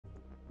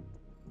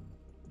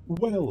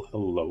Well,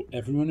 hello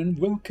everyone and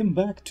welcome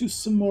back to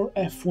some more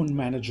F1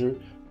 Manager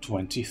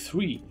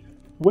 23,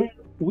 where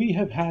we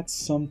have had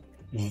some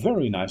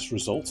very nice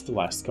results the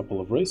last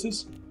couple of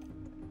races.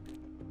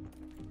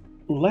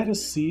 Let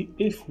us see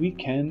if we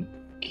can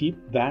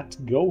keep that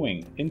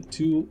going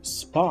into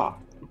Spa.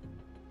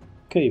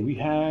 Okay, we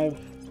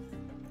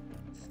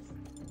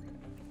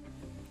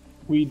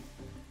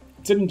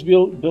didn't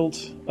build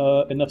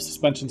enough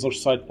suspensions or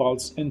side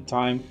pods in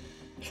time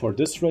for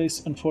this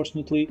race,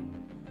 unfortunately.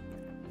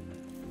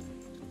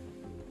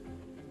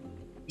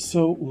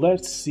 So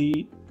let's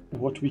see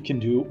what we can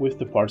do with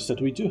the parts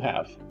that we do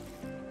have.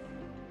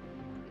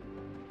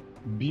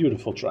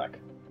 Beautiful track.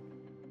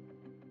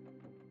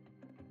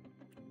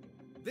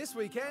 This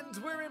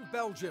weekend we're in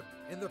Belgium,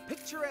 in the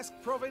picturesque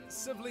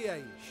province of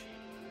Liège.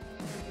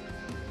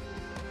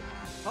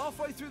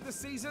 Halfway through the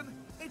season,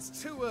 it's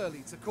too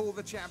early to call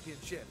the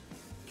championship.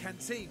 Can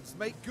teams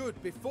make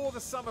good before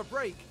the summer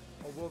break,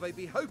 or will they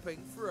be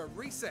hoping for a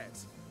reset?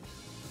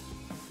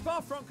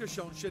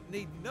 Spa-Francorchamps should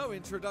need no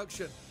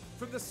introduction.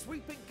 From the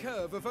sweeping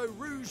curve of Eau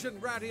Rouge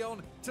and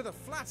Radion to the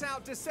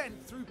flat-out descent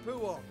through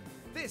Pouhon.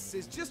 This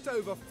is just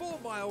over 4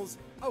 miles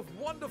of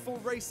wonderful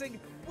racing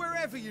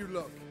wherever you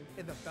look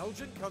in the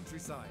Belgian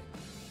countryside.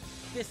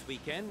 This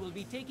weekend will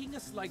be taking a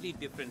slightly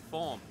different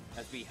form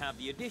as we have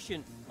the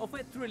addition of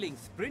a thrilling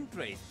sprint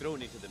race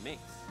thrown into the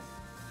mix.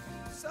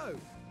 So,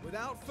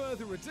 without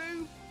further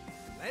ado,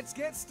 let's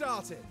get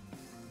started.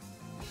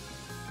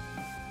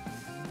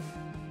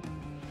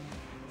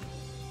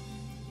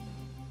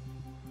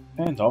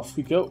 And off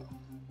we go.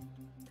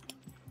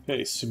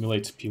 Okay,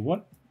 simulate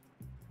P1.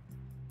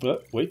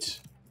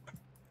 Wait.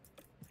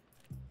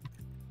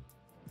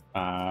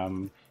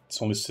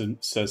 It only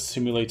says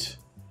simulate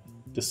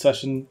the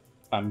session.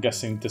 I'm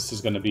guessing this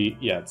is going to be,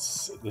 yeah,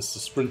 this is a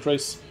sprint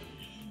race.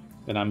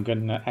 Then I'm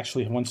going to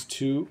actually want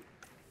to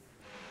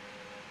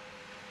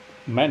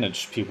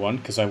manage P1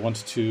 because I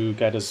want to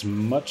get as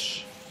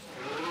much.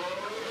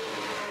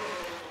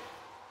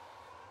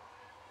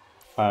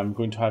 I'm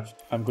going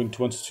to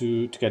want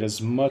to get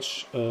as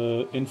much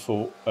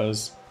info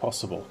as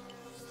possible.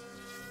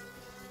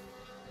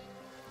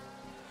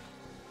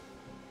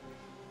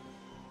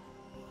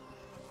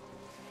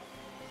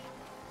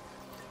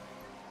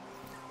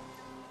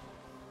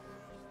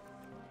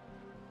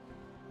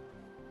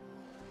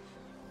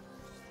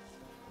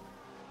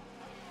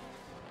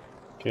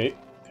 Okay,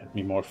 get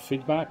me more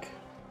feedback.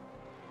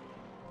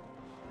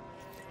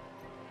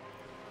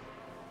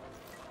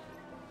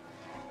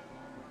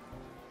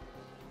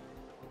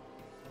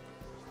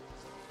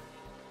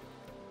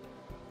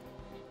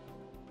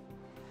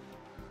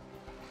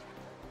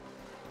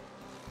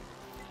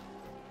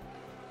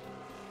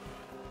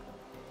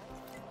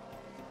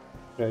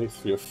 Okay,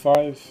 3 of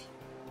 5.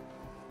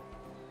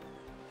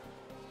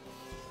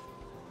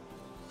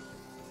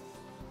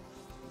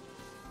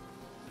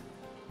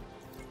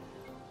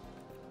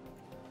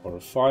 Or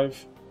a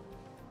 5.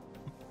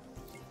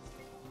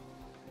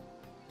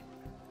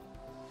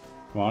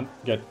 Come on,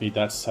 get me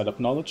that setup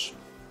knowledge.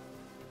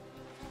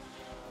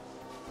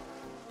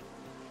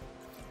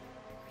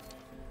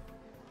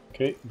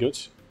 Okay, good.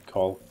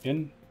 Call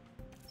in.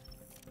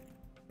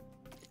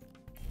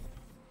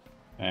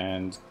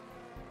 And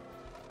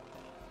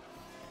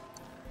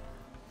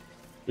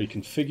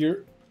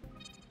reconfigure.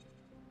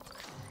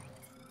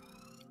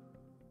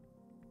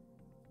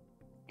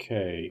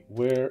 Okay,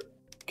 where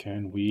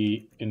can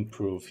we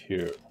improve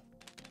here?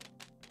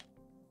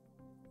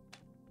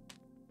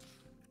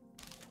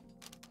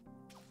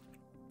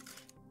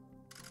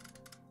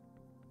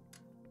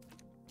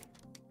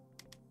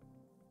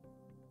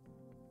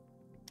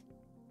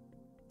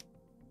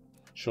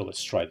 Sure,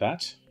 let's try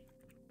that.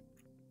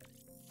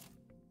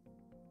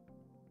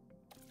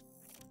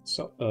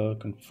 So,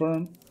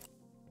 confirm.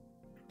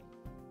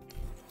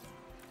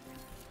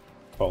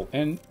 Call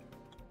in.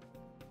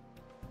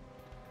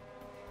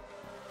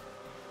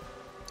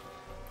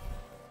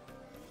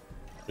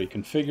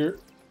 Reconfigure.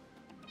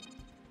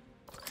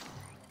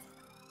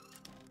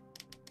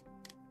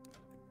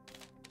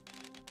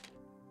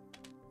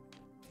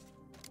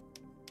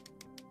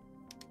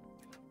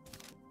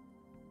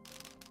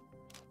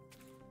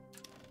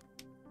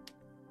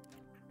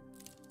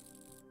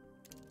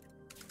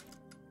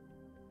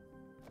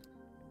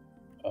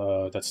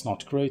 That's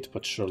not great,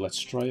 but sure, let's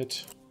try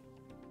it.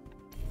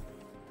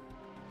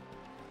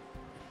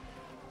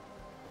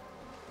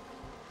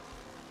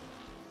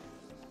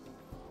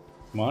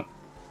 Come on.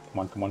 Come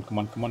on, come on, come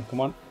on, come on,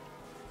 come on.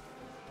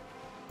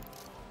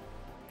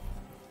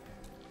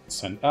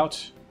 Send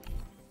out.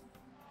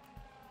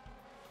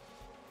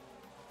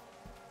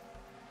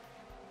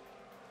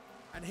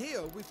 And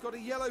here we've got a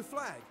yellow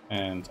flag.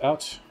 And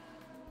out.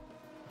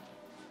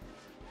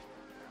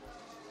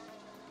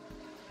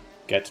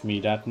 Get me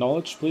that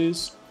knowledge,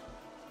 please.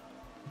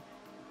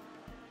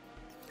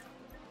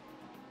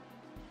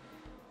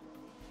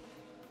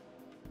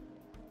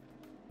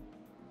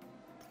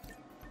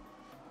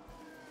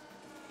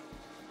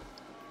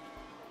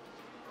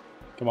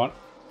 Come on.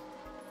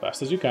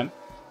 Fast as you can.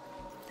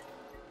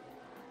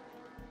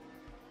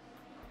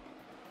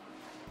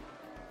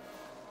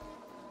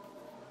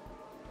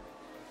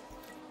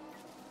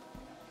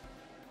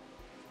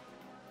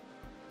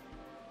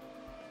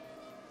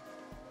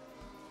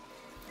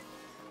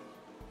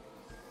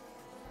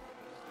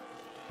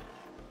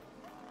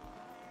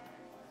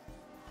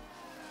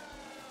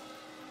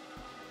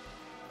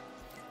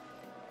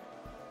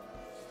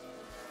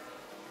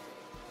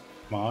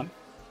 Come on.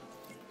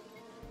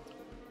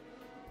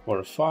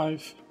 Quarter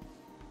 5.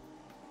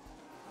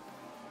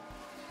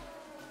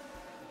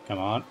 Come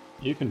on,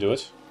 you can do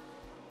it.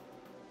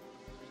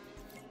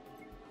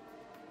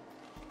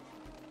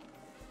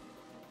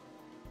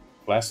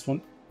 Last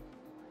one.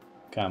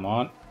 Come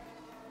on.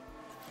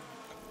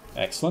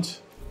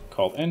 Excellent.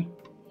 Call in.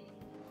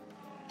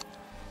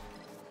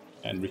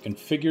 And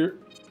reconfigure.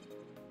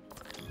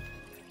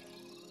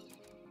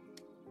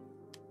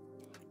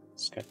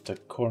 Let's get the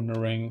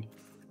cornering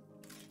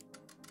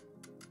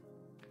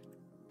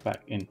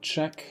back in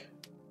check.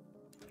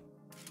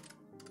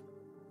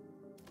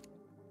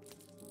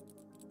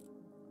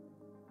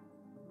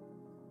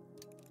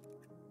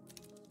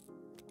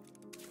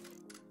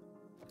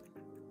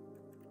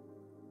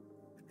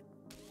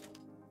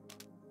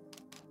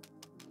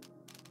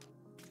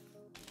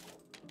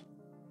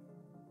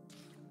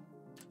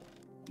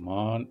 Come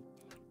on.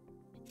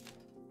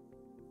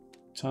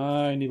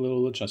 Tiny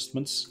little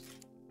adjustments.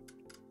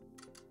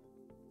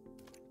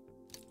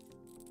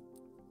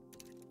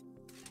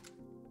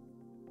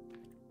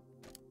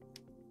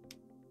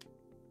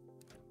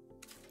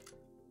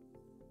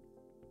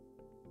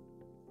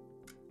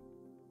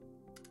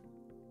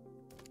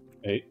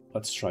 Okay,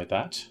 let's try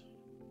that.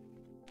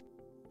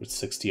 We're at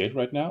 68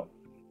 right now.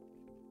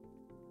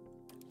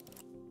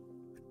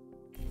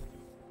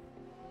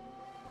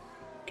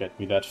 Get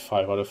me that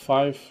 5 out of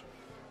 5.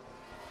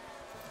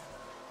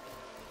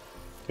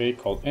 Okay,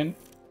 called in.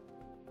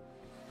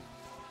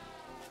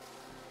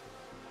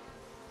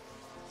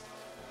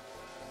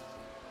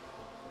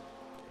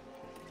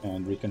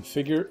 And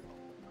reconfigure.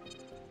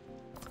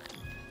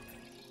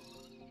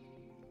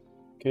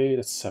 Okay,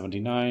 that's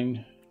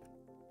 79.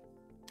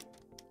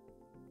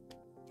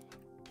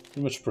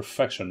 Pretty much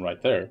perfection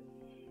right there.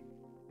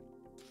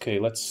 Okay,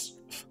 let's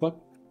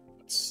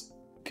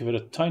give it a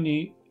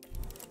tiny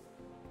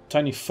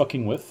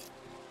fucking width.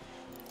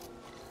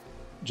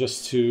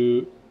 Just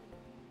to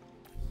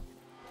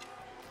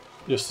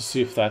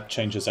see if that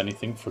changes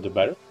anything for the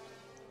better.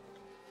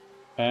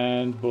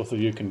 And both of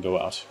you can go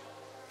out.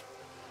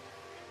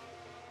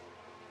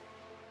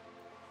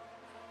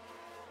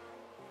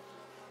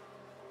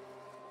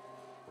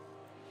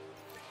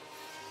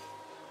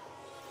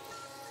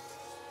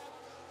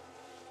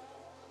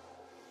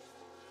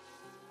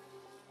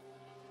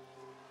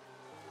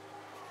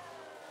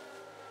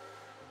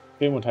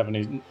 They won't have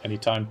any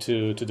time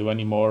to do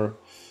any more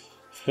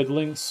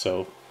fiddling,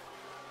 so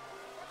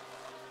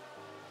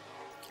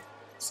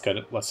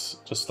let's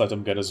just let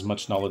them get as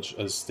much knowledge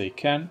as they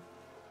can.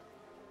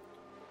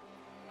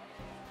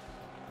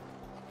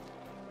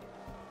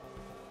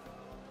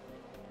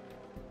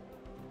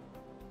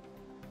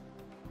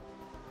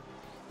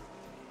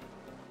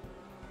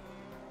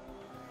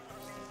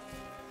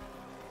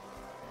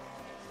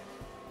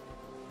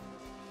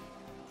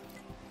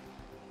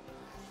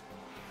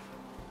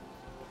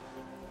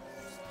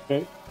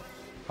 Okay,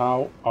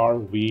 how are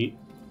we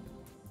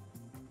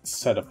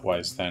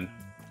setup-wise then?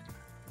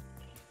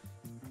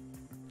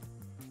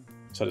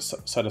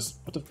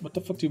 What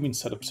the fuck do you mean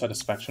setup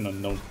satisfaction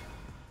unknown?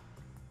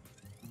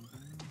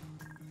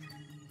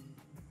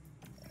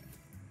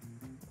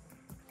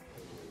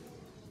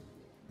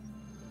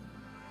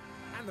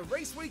 And the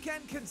race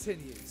weekend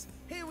continues.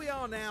 Here we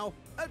are now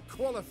at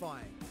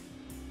qualifying.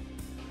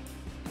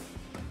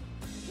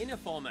 In a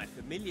format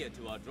familiar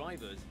to our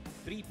drivers,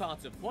 3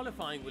 parts of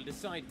qualifying will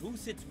decide who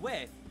sits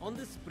where on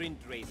the sprint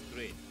race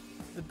grid.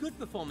 A good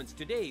performance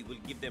today will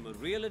give them a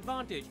real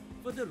advantage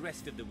for the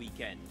rest of the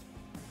weekend.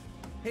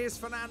 Here's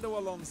Fernando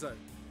Alonso.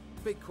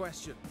 Big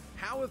question,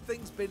 how have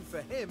things been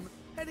for him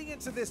heading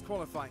into this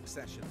qualifying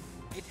session?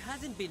 It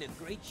hasn't been a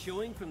great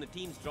showing from the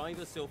team's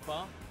drivers so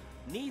far.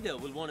 Neither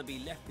will want to be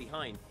left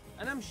behind,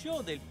 and I'm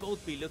sure they'll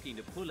both be looking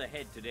to pull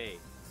ahead today.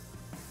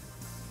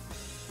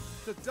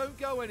 So don't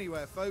go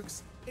anywhere,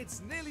 folks.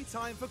 It's nearly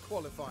time for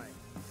qualifying.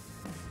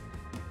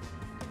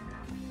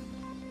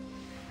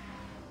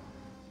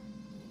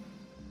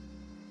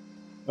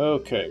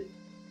 Okay.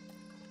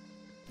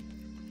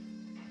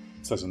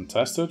 It says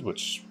untested,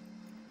 which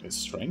is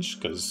strange,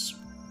 because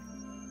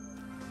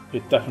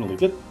it definitely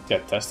did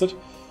get tested.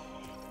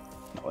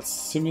 Now let's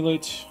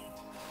simulate.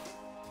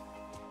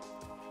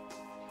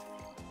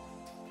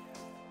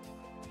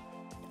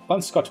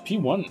 Lance got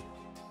P1.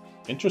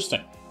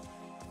 Interesting.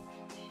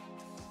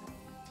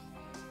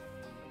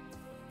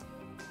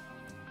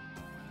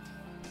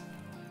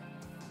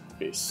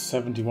 Okay,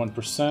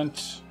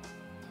 71%.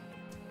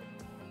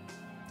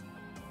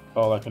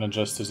 All I can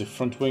adjust is the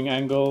front wing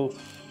angle,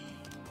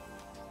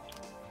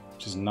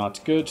 which is not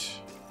good.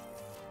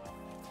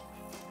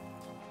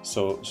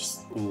 So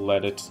just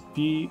let it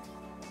be.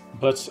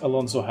 But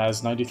Alonso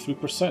has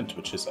 93%,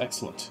 which is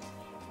excellent.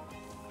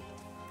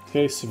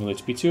 Okay, simulate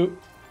P2.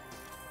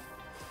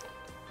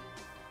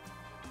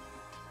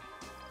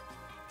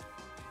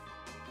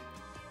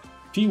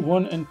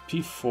 P1 and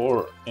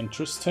P4,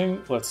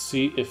 interesting. Let's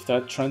see if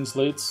that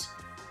translates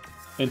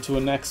into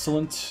an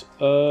excellent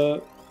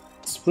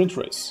sprint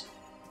race.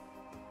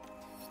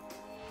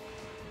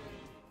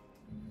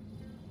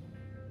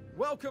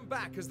 welcome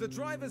back as the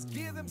drivers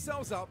gear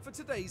themselves up for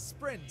today's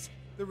sprint,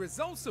 the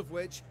results of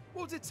which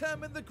will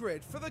determine the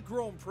grid for the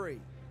Grand Prix.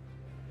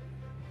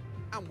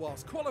 And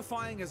whilst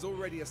qualifying has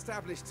already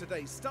established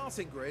today's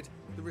starting grid,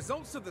 the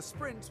results of the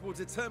sprint will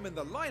determine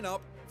the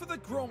lineup for the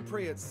Grand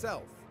Prix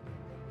itself.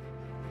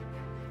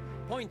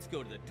 Points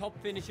go to the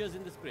top finishers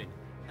in the sprint,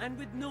 and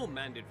with no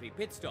mandatory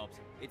pit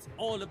stops, it's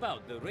all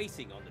about the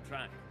racing on the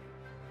track.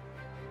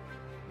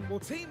 Well,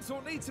 teams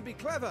will need to be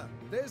clever.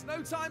 There's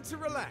no time to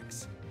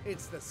relax.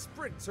 It's the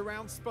sprint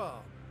around Spa.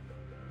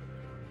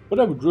 What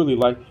I would really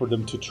like for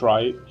them to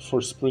try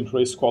for sprint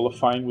race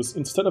qualifying was,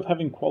 instead of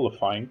having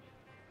qualifying,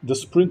 the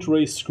sprint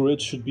race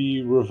grid should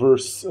be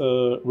reverse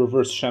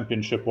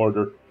championship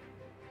order.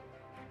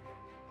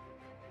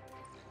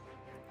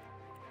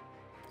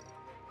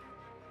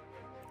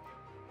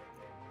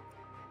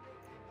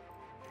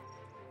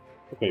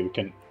 Okay, we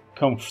can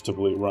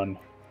comfortably run.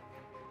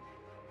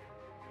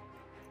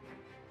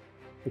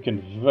 We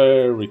can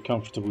very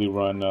comfortably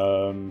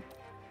run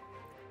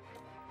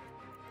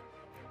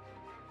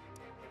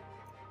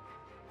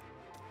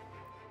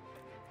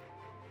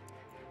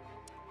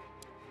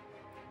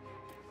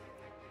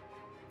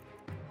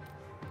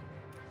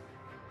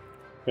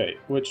okay,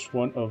 which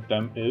one of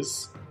them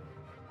is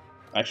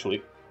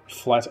actually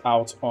flat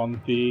out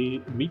on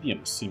the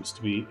medium seems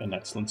to be an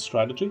excellent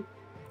strategy.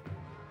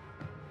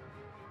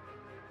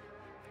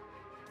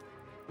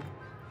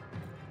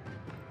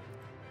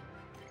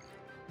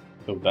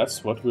 So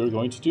that's what we're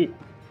going to do.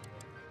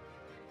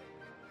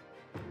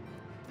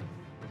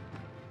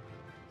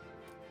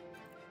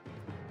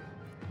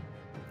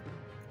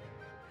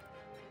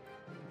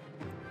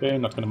 Okay,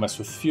 not going to mess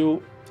with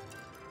fuel.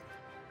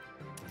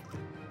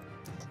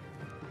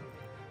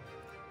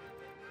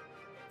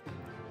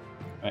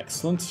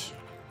 Excellent.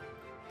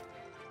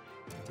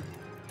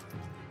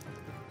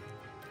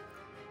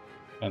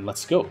 And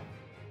let's go.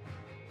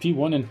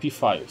 P1 and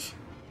P5.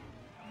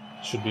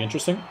 Should be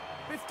interesting.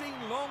 15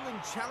 long and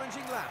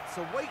challenging laps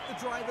await the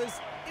drivers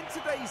in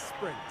today's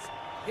sprint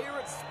here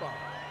at Spa.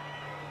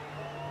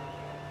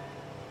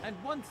 And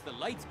once the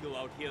lights go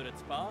out here at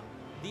Spa,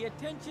 the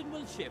attention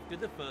will shift to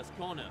the first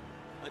corner,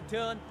 a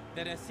turn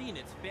that has seen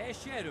its fair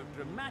share of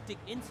dramatic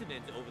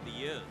incidents over the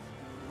years.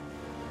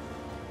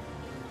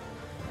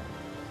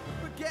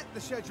 Forget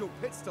the scheduled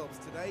pit stops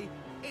today,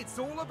 it's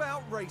all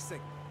about racing.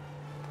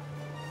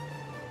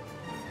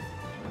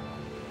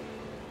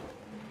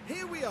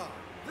 Here we are,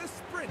 the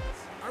sprint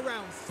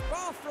around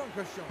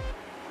Spa-Francorchamps.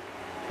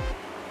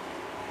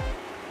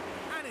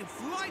 And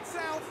it's lights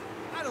out,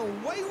 and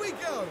away we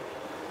go.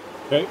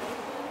 Okay.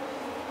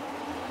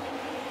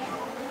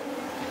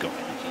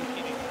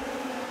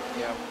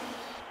 Yeah.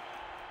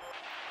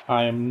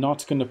 I am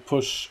not going to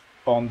push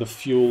on the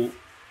fuel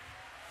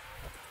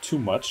too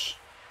much.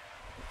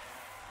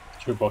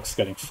 Gearbox is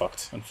getting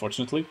fucked,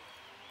 unfortunately.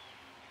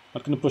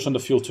 Not going to push on the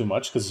fuel too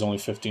much because it's only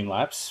 15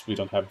 laps. We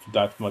don't have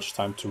that much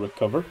time to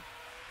recover.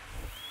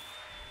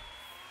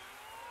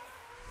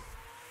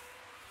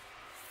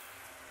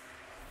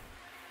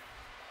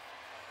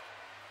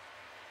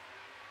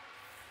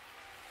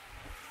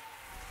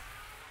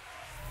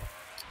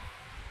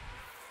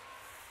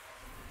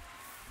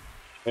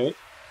 Okay,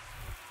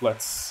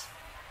 let's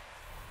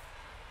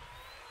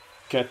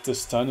get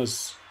this done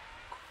as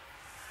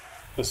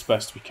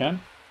best we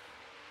can.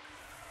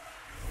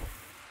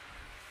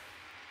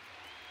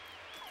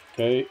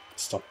 Okay,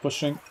 stop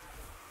pushing.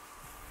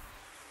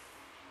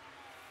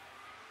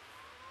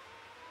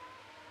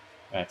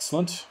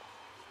 Excellent.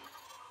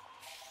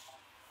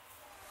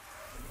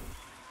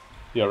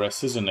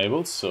 DRS is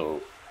enabled,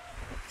 so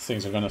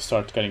things are gonna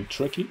start getting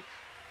tricky.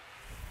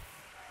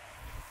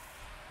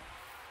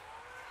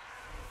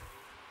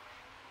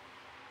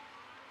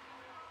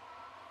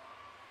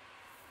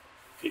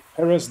 Okay,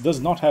 Perez does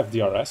not have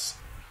DRS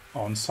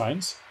on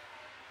signs,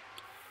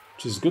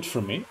 which is good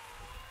for me.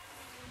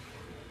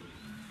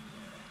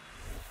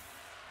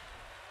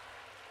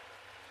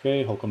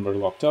 Okay, Hulkenberg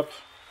locked up.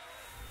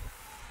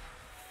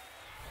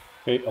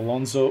 Okay,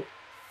 Alonso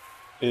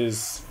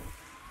is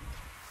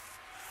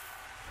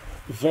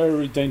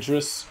very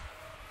dangerous.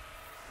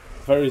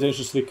 Very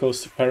dangerously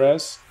close to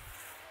Perez.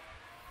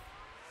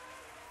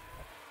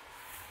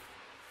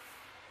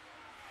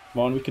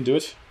 Come on, we can do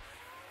it.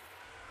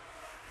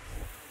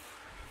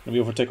 Can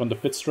we overtake on the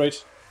pit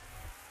straight?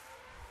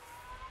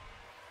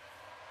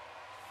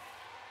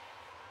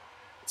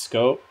 Let's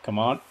go, come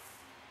on.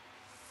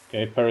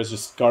 Okay, Perez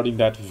just guarding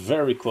that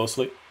very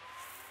closely.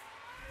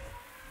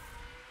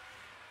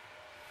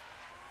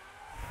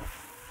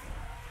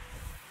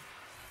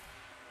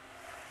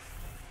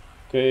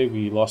 Okay,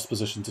 we lost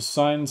position to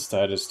Sainz,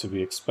 that is to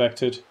be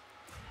expected.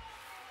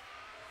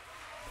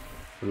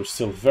 But we're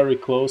still very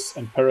close,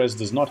 and Perez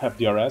does not have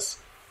DRS.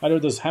 Neither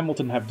does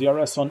Hamilton have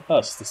DRS on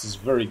us. This is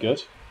very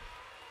good.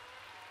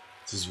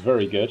 This is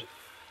very good.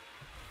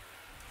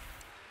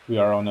 We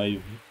are on a,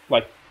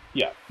 like,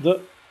 yeah,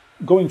 the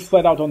going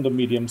flat out on the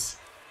mediums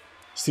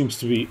seems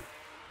to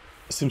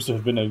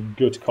have been a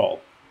good call.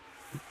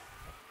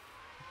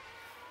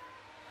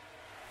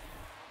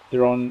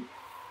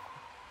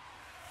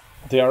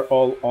 They are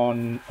all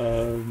on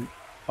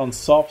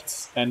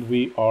softs, and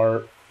we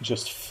are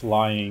just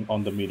flying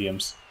on the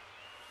mediums.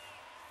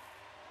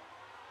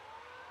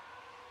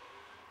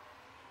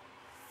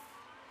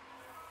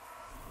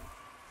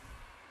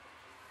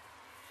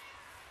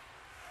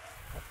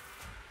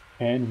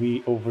 And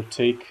we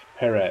overtake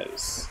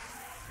Perez.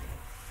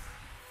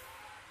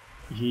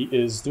 He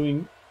is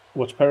doing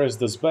what Perez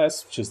does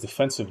best, which is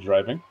defensive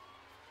driving.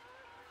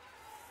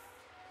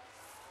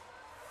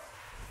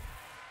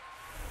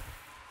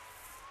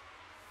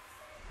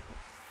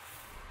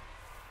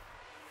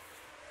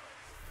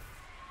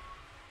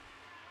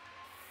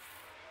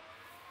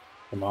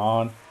 Come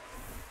on.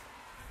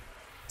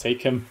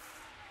 Take him.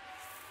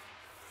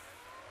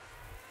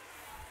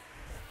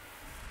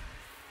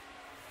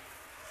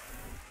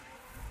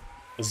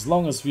 As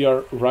long as we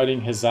are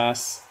riding his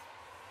ass,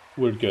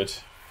 we're good.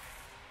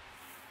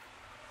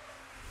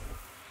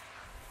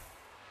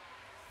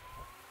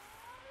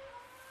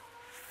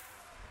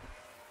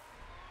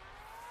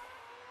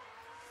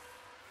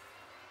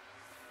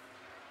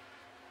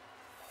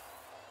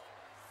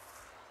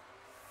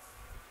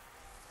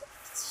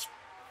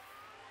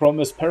 Problem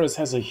is, Perez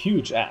has a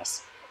huge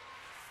ass.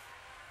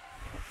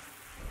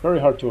 Very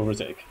hard to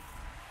overtake.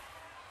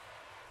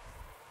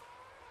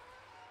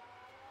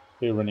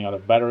 Okay, running out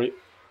of battery.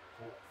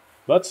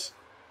 But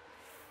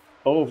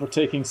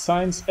overtaking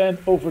Sainz and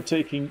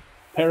overtaking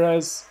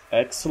Perez.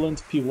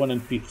 Excellent P1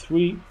 and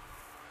P3.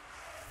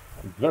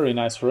 Very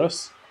nice for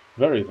us.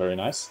 Very, very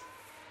nice.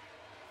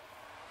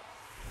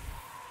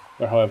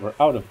 We're, however,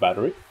 out of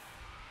battery.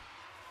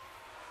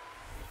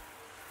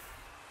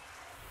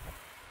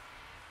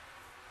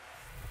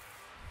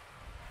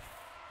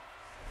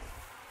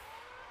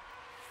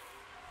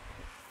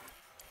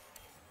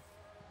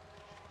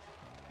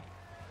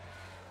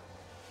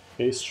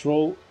 Okay,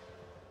 Stroll,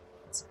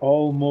 it's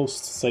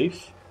almost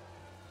safe.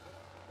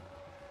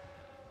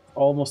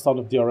 Almost out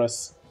of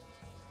DRS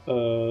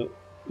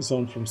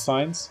zone from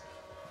Sainz,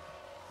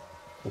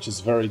 which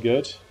is very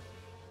good.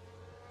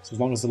 So as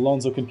long as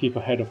Alonso can keep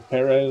ahead of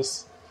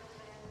Perez,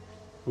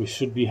 we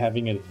should be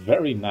having a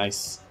very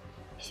nice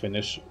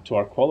finish to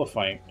our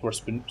qualifying, to our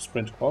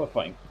sprint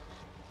qualifying.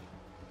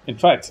 In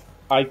fact,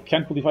 I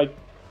can't believe I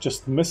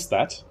just missed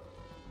that.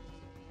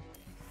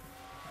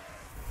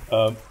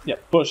 Yeah,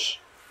 push.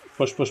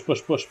 Push, push,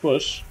 push, push,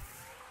 push.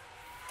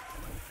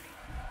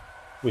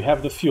 We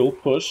have the fuel,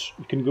 push.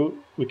 We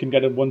can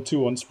get a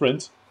 1-2 on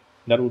sprint.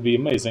 That would be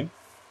amazing.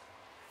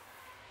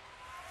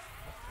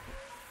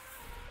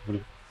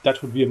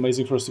 That would be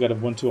amazing for us to get a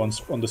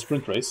 1-2 on the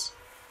sprint race.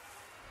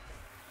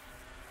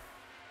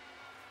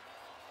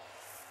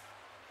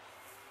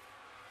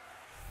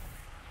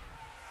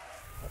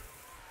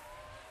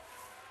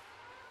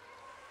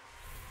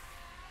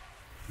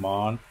 Come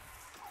on.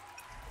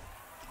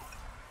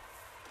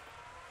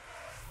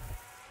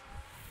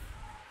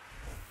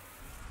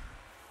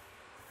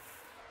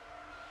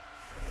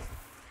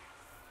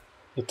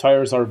 The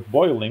tires are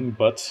boiling,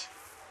 but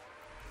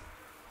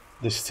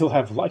they still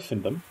have life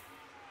in them.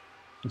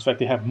 In fact,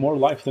 they have more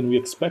life than we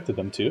expected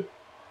them to.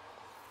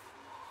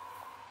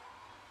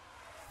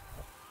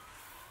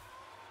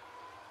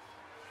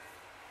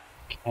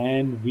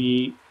 Can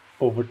we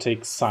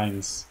overtake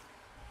Sainz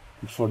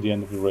before the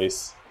end of the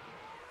race?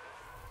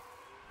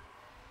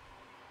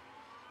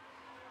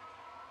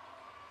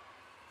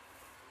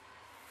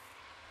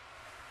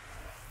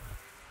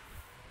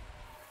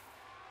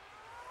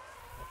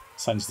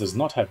 Sainz does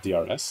not have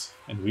DRS,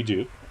 and we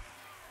do.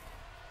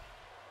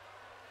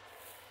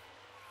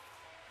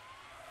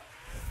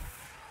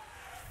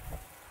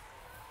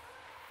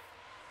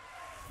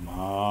 Come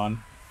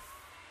on.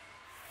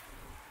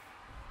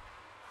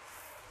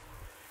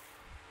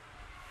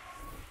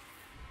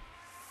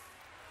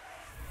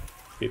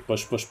 Okay,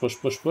 push, push, push,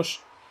 push, push.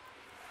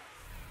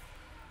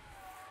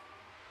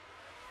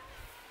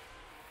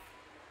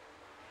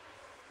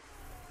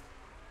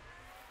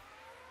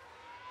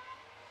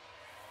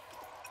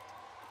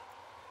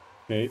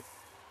 Okay,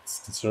 let's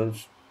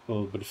conserve a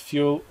little bit of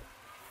fuel.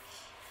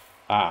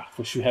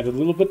 Wish we had a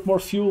little bit more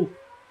fuel.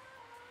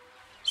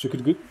 So we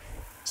could go...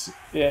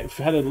 Yeah, if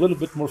we had a little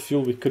bit more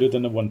fuel, we could have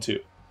done a 1-2.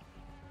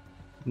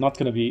 Not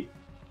gonna be...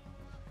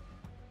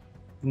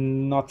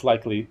 Not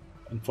likely,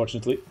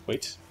 unfortunately.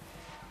 Wait.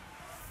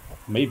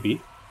 Maybe.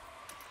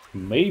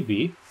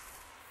 Maybe.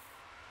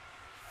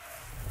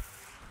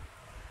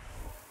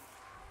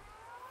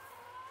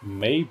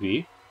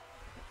 Maybe.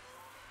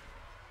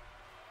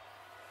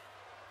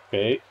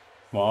 Okay,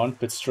 come on,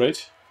 pit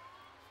straight.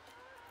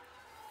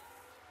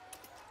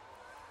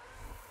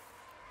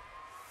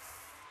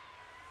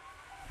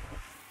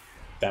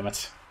 Damn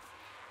it.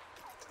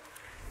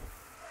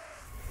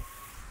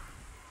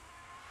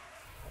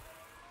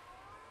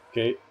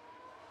 Okay.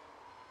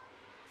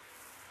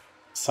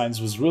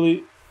 Sainz was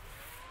really...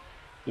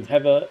 It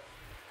had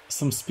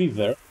some speed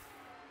there.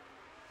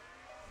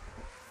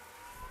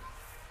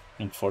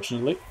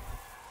 Unfortunately.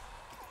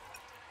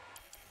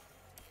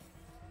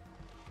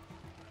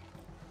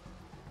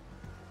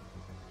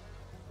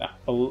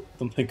 I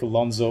don't think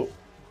Alonso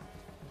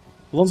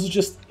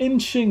just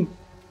inching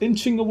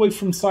inching away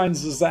from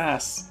Sainz's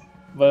ass,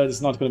 but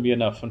it's not going to be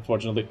enough,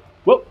 unfortunately.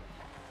 Well,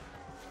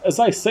 as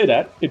I say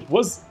that, it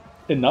was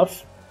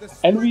enough,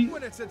 and we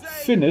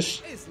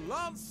finish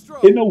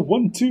in a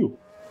 1-2.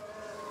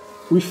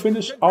 We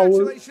finish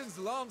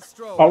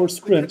our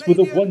sprint with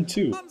a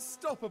 1-2.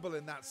 Unstoppable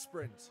in that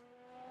sprint.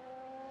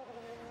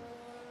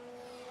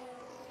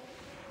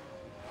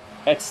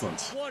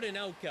 Excellent. What an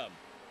outcome.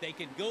 They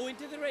can go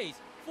into the race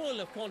full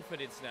of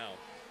confidence now.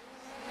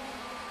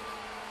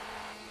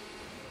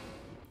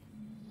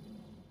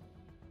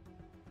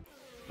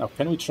 Now,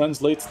 can we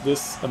translate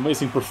this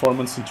amazing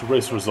performance into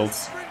race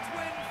results?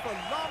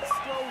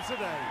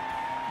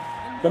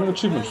 Got an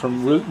achievement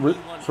from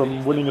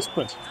winning a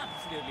sprint.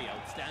 Absolutely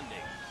outstanding.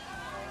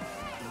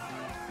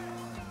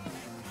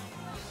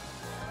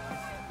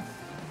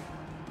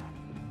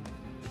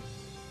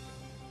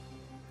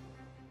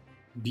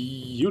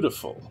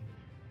 Beautiful.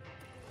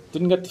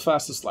 Didn't get the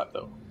fastest lap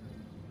though.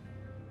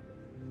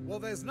 Well,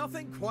 there's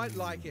nothing quite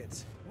like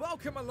it.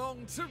 Welcome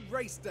along to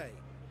race day.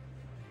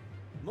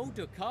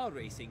 Motor car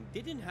racing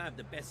didn't have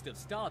the best of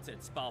starts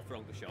at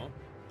Spa-Francorchamps.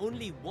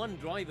 Only one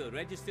driver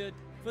registered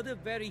for the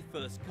very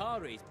first car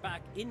race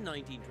back in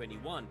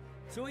 1921,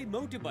 so a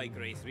motorbike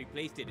race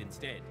replaced it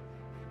instead.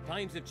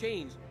 Times have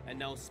changed, and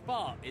now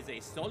Spa is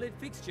a solid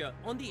fixture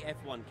on the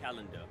F1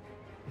 calendar.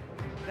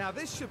 Now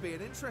this should be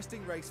an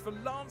interesting race for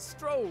Lance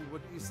Stroll,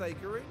 wouldn't you say,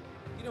 Kareem?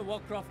 You know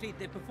what, Crofty?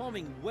 They're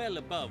performing well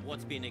above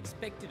what's been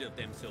expected of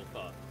them so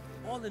far.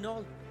 All in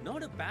all,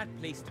 not a bad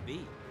place to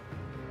be.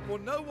 Well,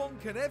 no one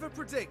can ever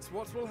predict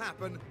what will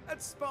happen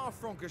at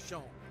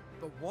Spa-Francorchamps.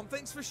 But one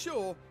thing's for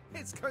sure,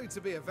 it's going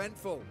to be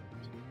eventful.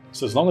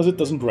 So as long as it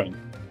doesn't rain.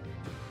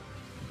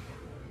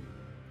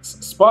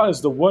 Spa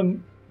is the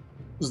one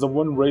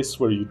race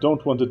where you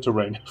don't want it to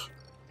rain.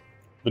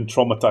 Been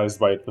traumatized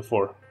by it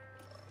before.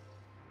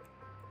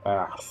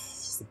 Ah,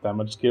 the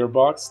damaged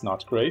gearbox,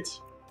 not great.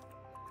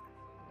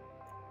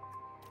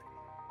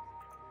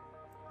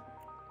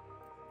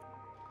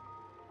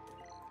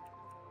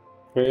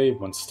 Okay,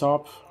 one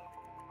stop.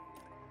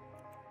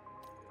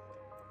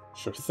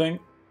 Sure thing.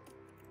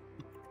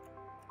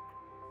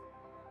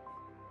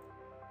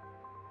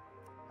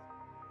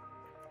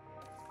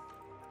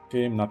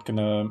 Okay, I'm not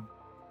gonna...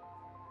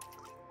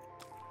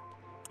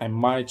 I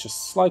might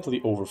just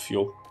slightly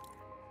overfuel.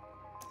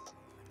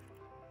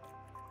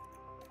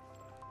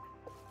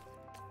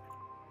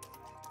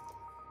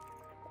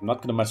 I'm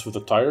not gonna mess with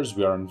the tires,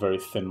 we are on very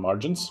thin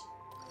margins.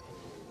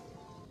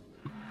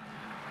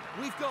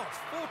 We've got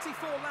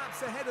 44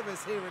 laps ahead of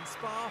us here in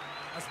Spa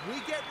as we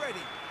get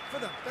ready for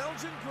the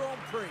Belgian Grand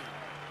Prix.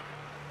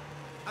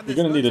 And you're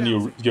gonna need a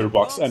new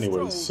gearbox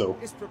anyways, so...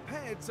 is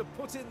prepared to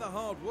put in the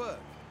hard work.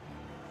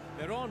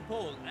 They're on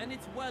pole, and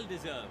it's well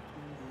deserved.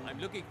 I'm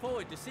looking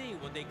forward to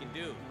seeing what they can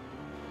do.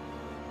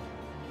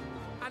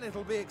 And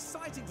it'll be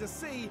exciting to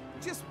see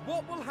just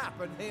what will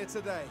happen here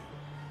today.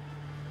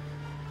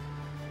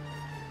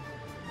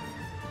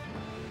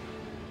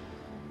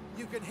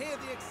 You can hear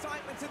the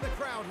excitement in the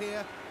crowd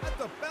here at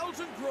the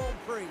Belgian Grand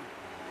Prix.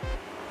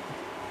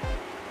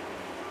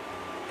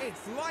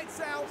 It's lights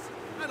out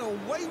and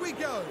away we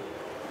go.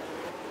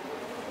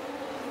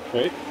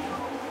 Okay.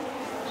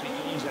 So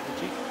you use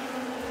energy?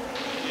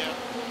 Yeah.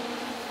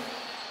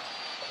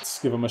 Let's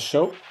give him a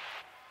show.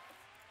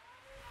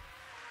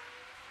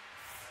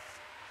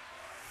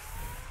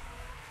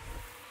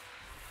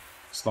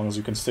 As long as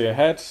you can stay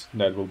ahead,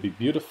 that will be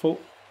beautiful.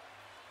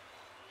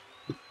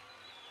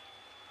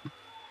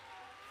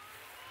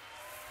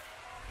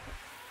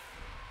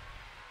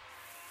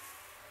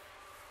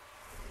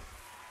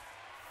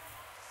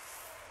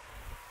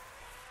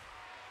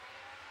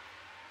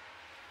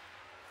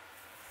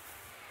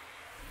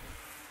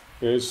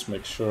 Okay, just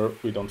make sure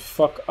we don't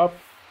fuck up.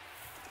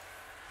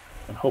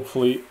 And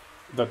hopefully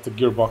that the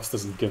gearbox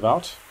doesn't give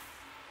out.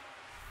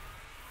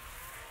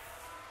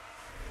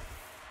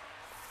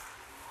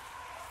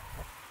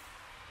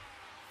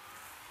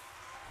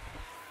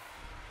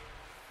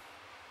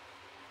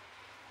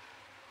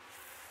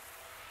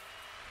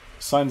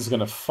 Sainz is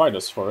gonna fight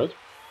us for it,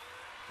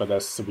 but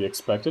that's to be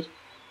expected.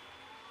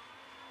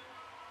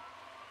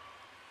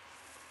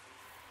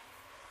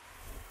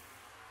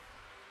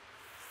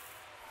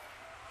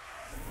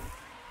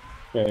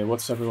 Okay,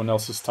 what's everyone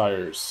else's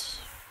tires?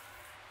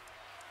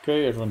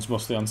 Okay, everyone's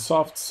mostly on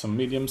softs, some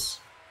mediums.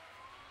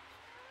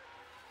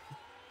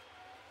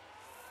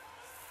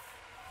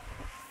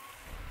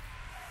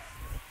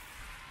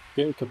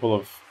 Okay, a couple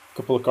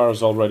of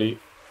cars already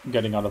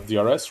getting out of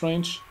DRS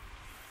range.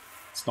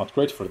 It's not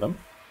great for them,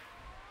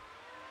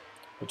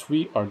 but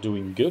we are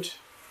doing good.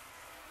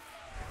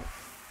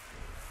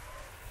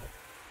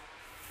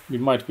 We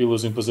might be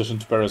losing position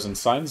to Perez and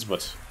Sainz,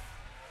 but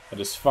that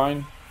is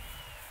fine.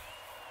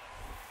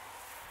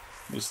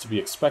 Is to be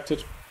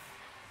expected.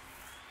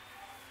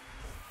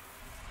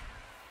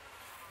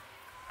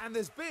 And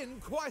there's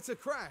been quite a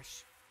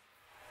crash.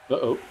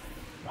 Uh-oh.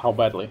 How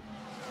badly?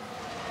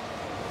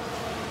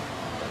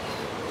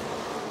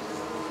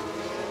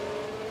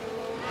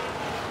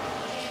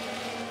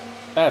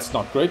 That's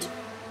not great.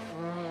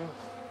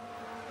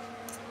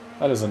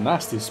 That is a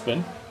nasty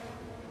spin.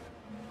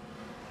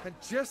 And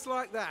just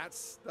like that,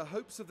 the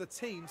hopes of the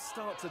team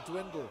start to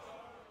dwindle.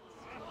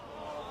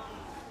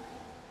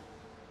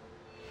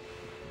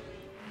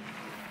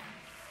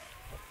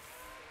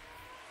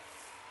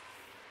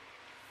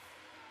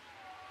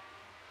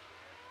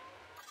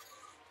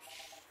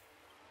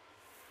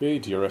 Okay,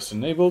 DRS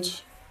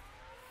enabled.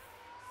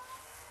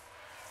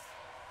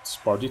 It's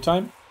party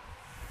time.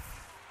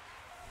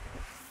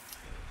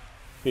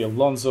 Okay,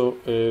 Alonso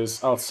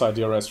is outside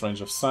the DRS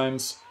range of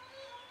Sainz.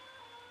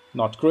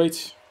 Not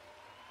great.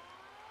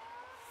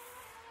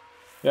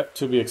 Yeah,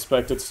 to be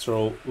expected.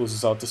 Stroll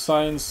loses out to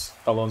Sainz.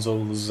 Alonso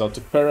loses out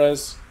to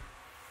Perez.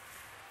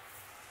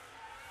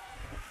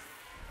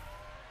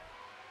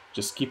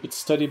 Just keep it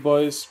steady,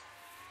 boys.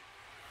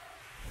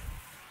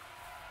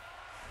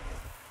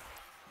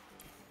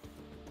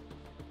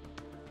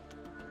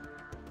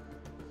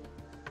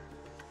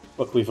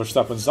 Luckily,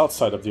 Verstappen's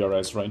outside of the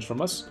DRS range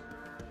from us,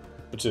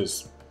 which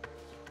is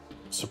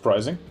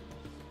surprising.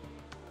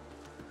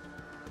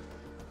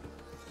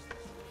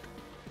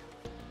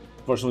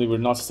 Fortunately, we're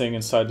not staying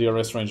inside the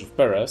DRS range of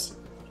Perez.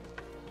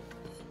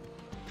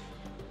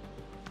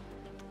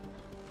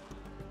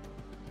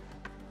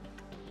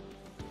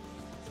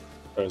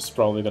 Perez is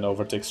probably going to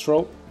overtake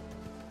Stroll.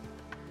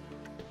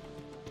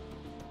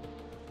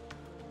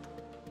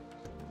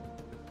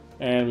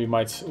 And we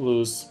might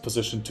lose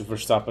position to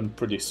Verstappen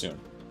pretty soon.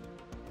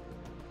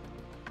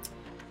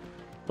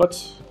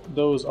 But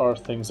those are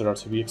things that are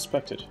to be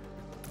expected.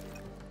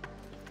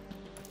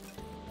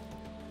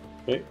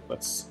 Okay,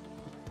 let's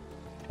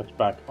put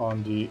back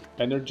on the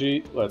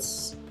energy.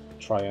 Let's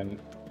try and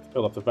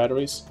fill up the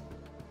batteries.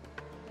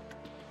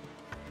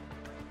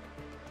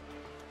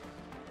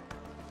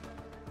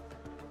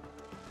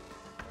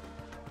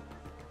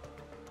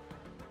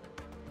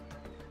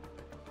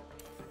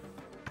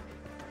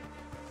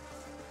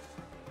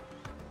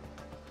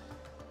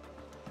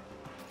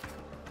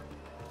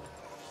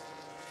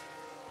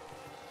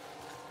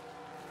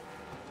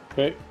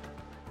 Okay,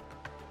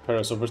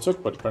 Perez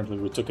overtook, but apparently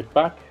we took it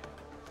back.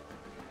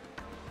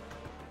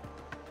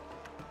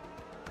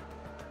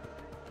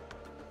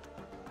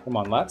 Come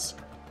on, lads.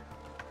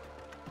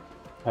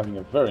 Having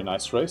a very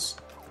nice race.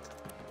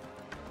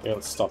 Okay,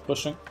 let's stop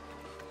pushing.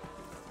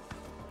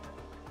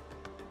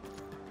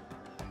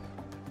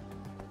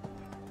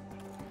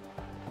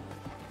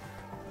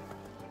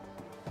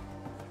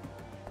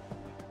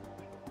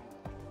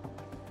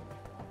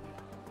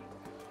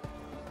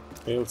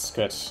 Okay, let's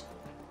get...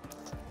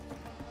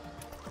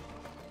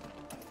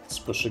 Let's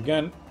push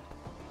again.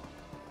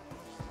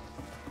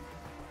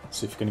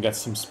 See if we can get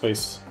some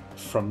space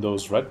from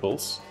those Red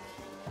Bulls.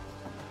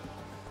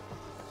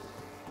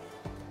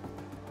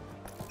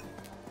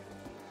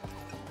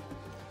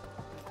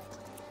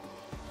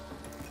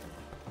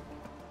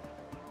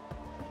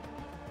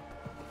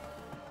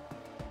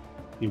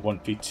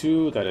 P1,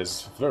 P2, that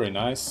is very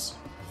nice.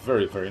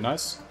 Very, very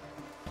nice.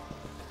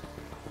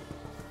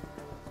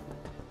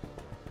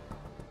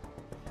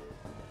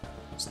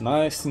 It's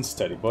nice and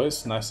steady,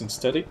 boys. Nice and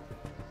steady.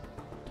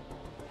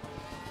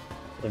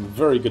 We're in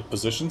very good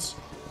positions.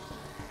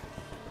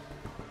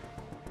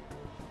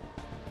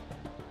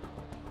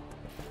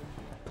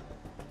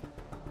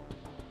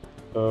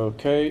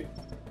 Okay.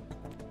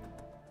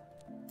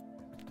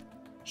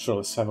 Sure,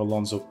 let's have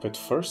Alonso pit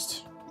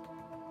first.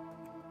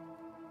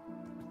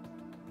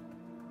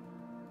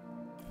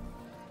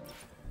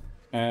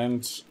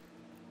 And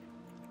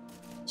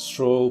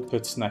Stroll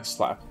pits next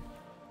lap.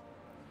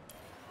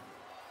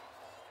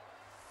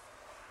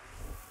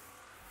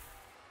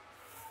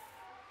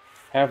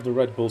 Have the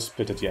Red Bulls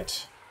pitted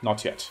yet?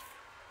 Not yet.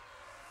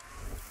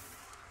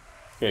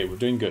 Okay, we're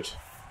doing good.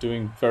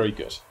 Doing very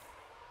good.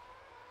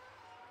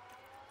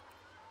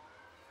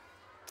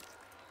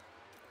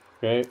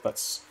 Okay,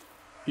 let's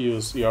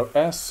use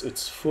ERS.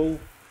 It's full.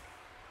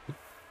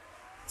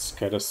 Let's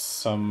get us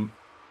some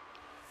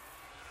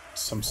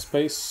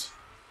space.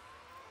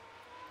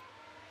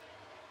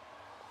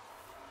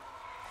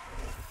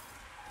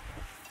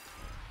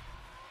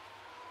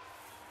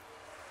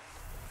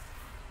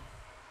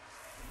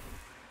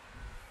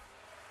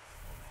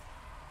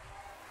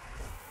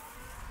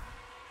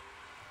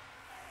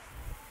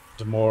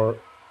 The more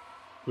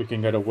we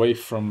can get away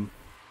from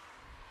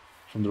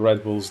the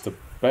Red Bulls, the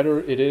better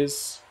it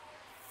is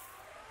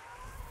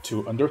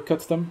to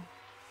undercut them.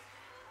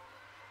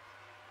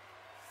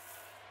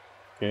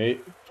 Okay,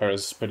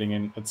 Perez is pitting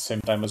in at the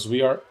same time as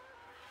we are.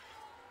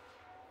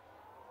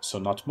 So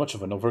not much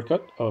of an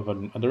undercut.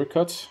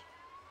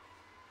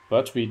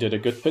 But we did a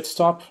good pit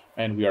stop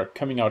and we are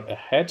coming out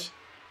ahead.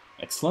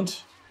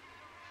 Excellent.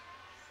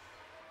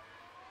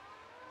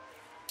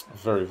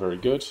 Very, very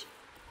good.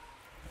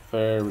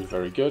 Very,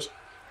 very good.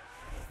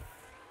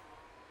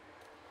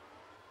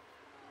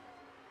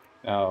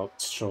 Now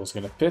Stroll's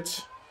gonna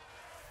pit.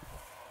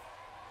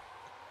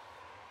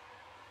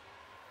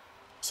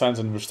 Sainz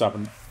and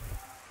Verstappen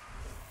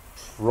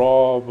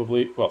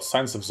probably... Well,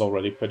 Sainz has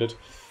already pitted,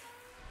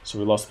 so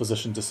we lost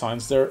position to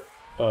Sainz there.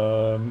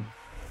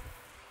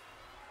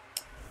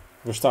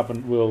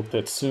 Verstappen will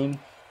pit soon.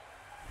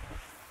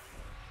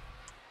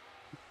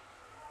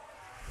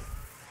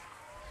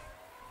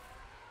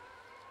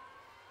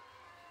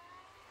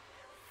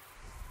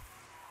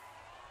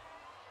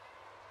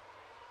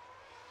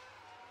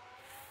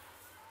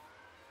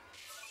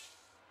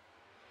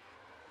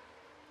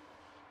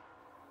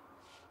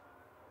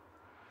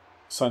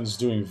 Sainz is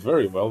doing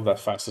very well that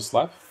fastest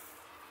lap.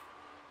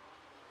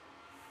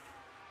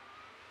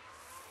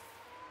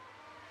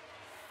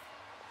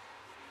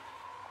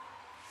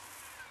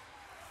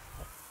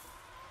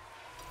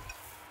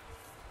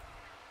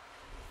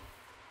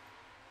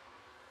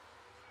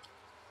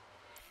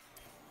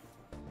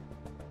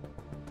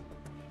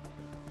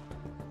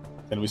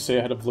 Can we stay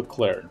ahead of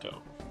Leclerc,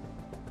 though?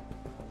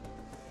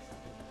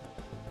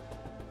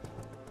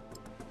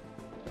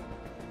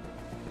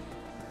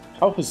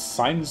 How does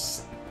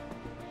Sainz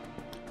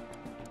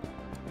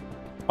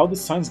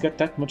get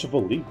that much of a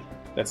lead?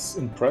 That's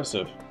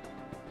impressive.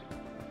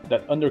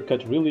 That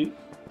undercut really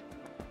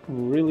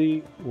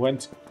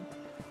went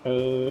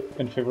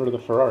in favor of the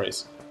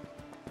Ferraris.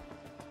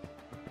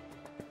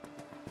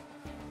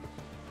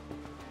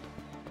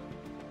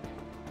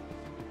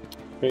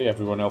 Okay,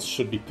 everyone else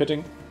should be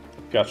pitting.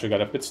 Piastri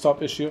got a pit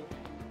stop issue.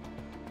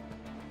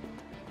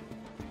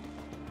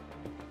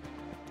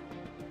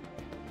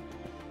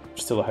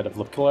 Still ahead of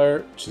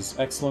Leclerc, which is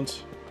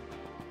excellent.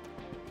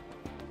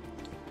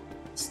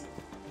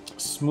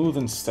 Smooth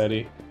and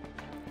steady.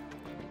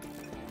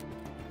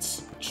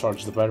 Let's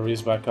charge the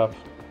batteries back up.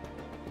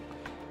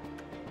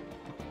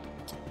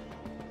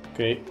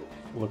 Okay,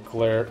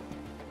 Leclerc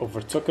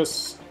overtook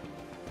us.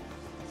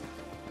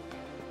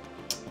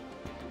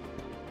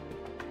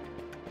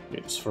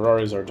 These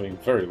Ferraris are doing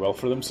very well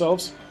for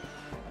themselves.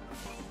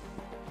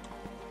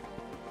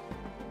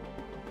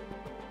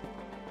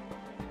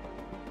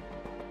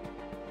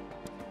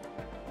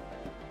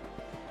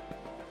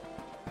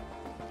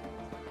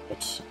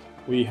 But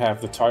we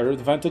have the tire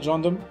advantage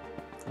on them,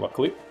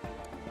 luckily.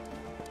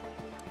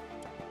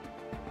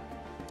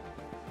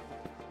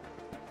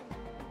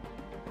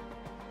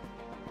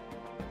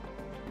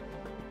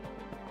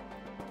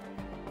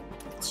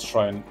 Let's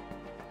try and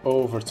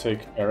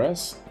overtake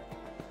Perez.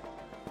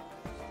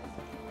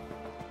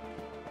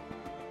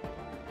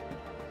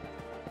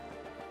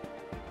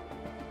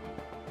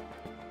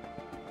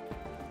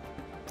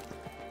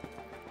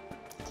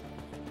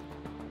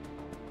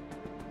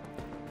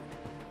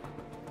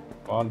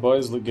 Come on,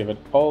 boys, give it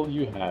all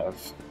you have.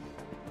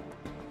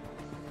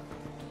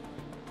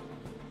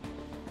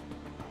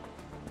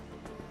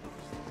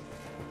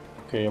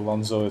 Okay,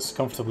 Alonso is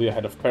comfortably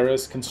ahead of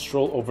Perez. Can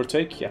Stroll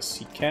overtake? Yes,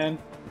 he can.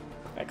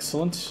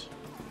 Excellent.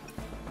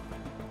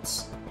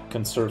 Let's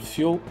conserve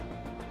fuel.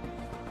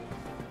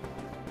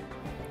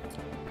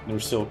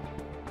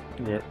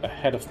 We're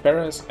ahead of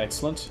Perez.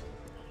 Excellent.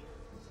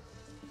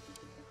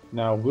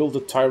 Now, will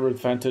the tire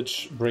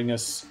advantage bring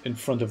us in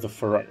front of the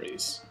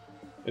Ferraris?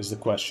 Is the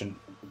question.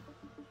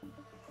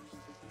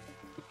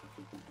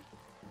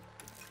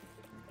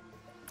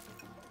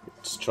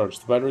 Let's charge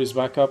the batteries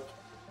back up.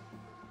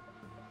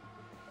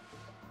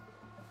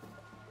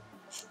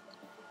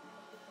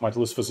 Might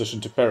lose position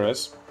to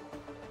Perez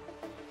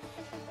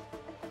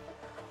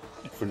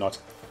if we're not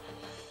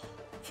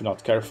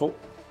careful.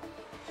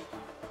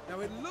 Now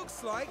it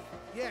looks like,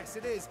 yes,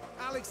 it is.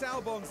 Alex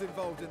Albon's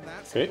involved in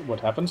that. Okay, what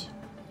happened?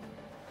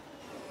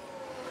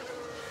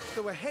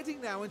 So we're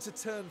heading now into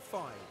turn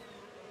 5.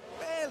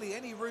 Barely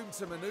any room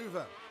to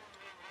maneuver.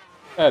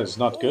 That is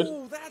not good.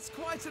 Oh, that's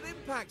quite an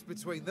impact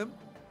between them.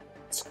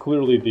 It's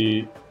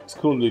clearly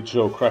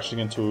Joe crashing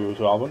into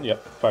Albon.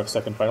 Yep,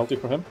 5-second penalty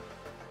for him.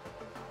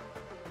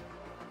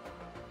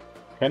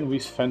 Can we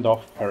fend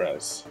off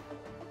Perez?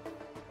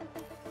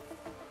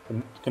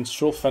 Can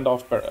Stroll fend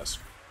off Perez?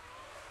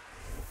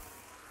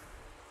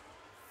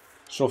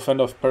 Stroll fend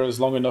off Perez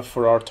long enough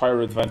for our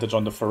tire advantage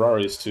on the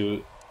Ferraris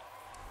to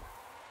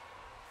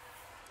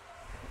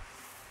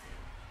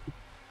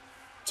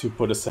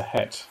put us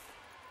ahead.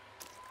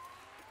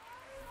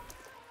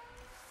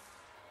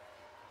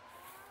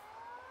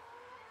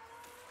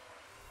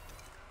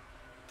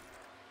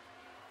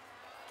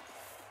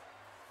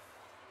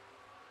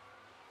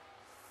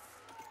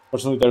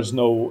 Fortunately, there's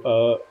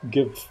no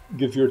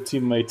give your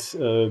teammate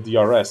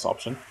DRS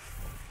option.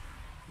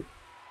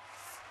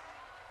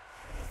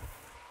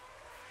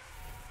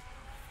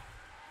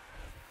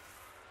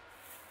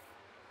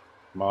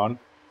 Come on,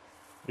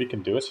 we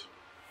can do it.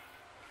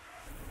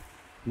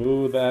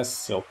 Smooth as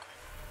silk.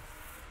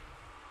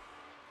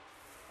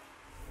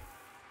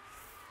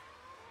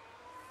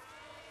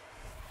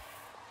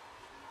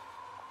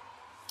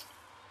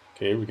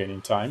 Okay, we're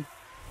gaining time.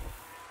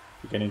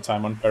 We're gaining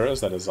time on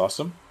Perez, that is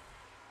awesome.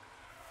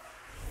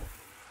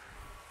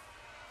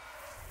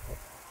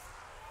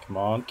 Come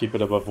on, keep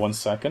it above 1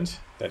 second.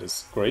 That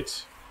is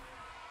great.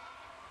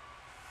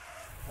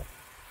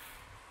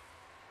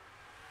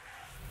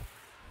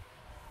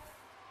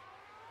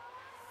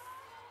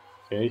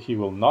 Okay, he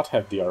will not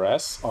have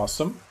DRS.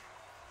 Awesome.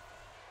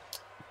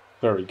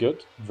 Very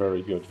good,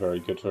 very good, very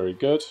good, very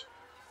good.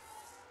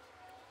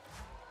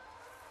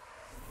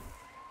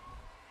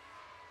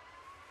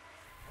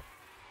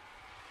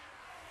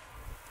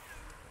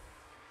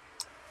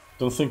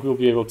 Don't think we'll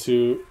be able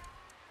to,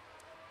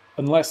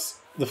 unless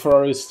the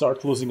Ferraris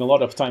start losing a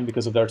lot of time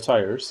because of their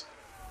tires.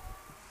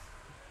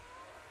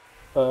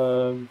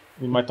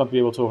 We might not be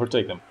able to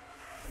overtake them.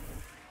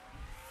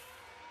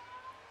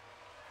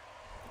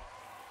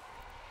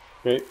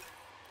 Okay.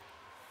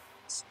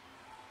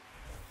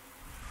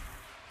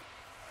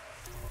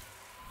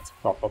 Let's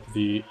pop up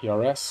the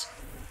ERS.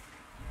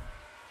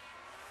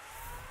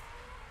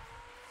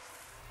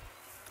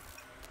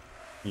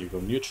 You go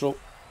neutral.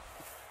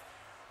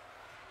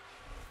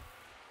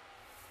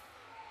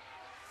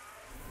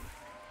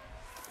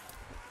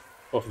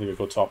 Both of you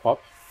go top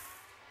up.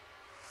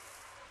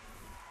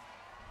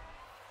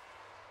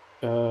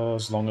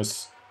 As long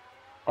as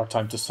our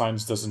time to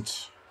signs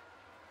doesn't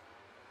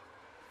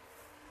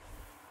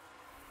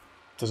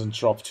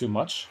drop too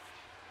much.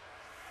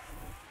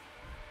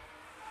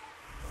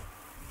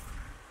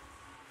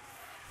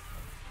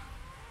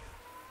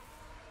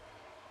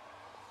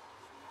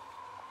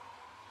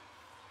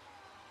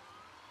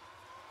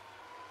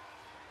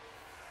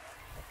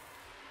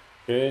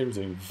 Okay, we're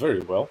doing very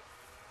well.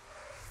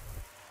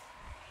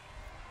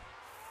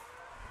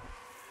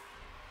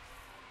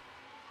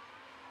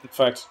 In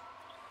fact,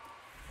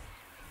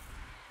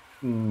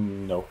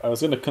 no. I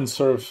was going to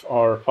conserve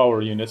our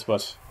power unit,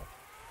 but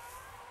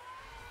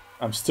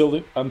I'm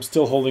still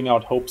holding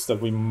out hopes that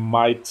we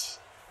might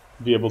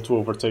be able to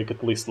overtake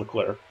at least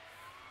Leclerc.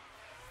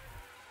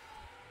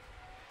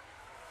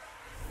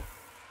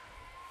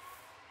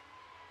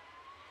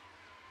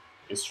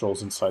 He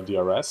strolls inside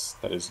DRS.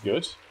 That is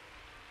good.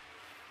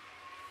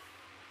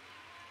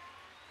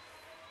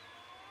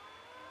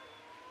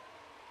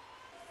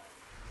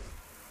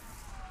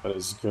 That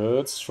is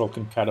good. Stroll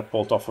can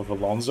catapult off of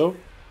Alonso.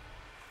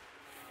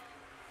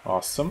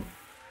 Awesome.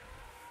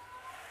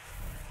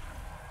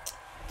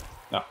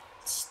 Now,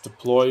 let's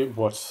deploy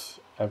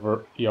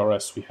whatever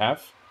ERS we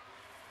have.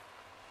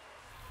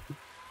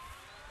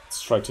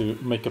 Let's try to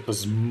make up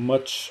as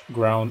much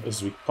ground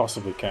as we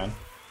possibly can.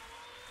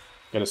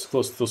 Get as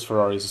close to those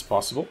Ferraris as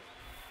possible.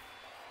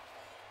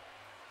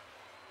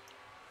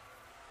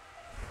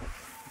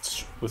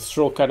 With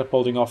Stroll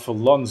catapulting off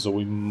Alonso,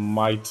 we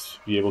might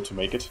be able to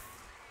make it.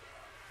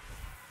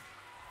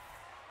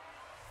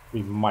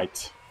 We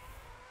might.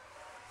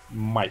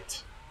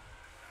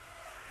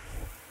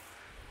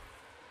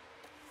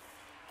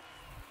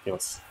 Okay,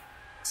 let's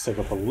save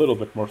up a little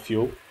bit more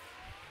fuel.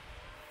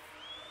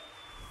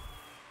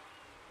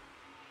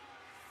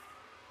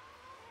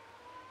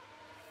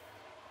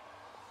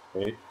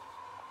 Okay.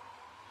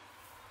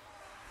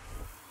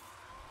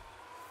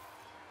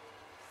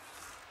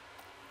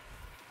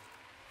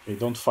 Okay,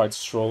 don't fight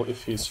Stroll.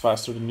 If he's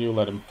faster than you,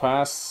 let him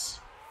pass.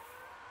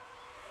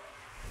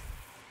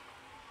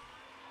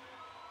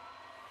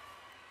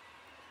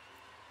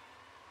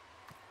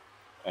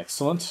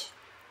 Excellent.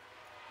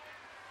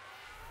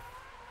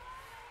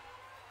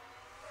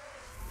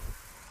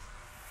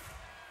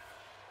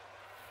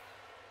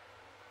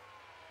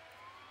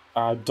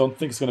 I don't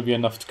think it's going to be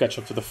enough to catch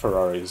up to the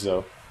Ferraris,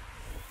 though.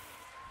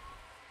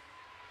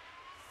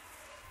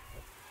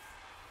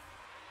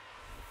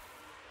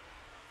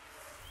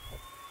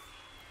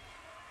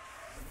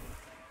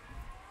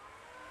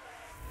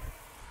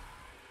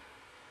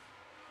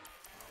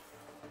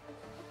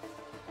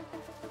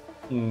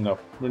 No,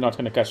 we're not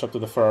going to catch up to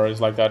the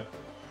Ferraris like that.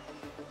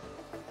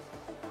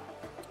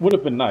 Would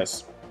have been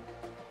nice.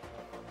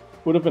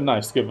 Would have been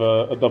nice to give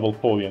a double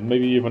podium,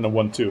 maybe even a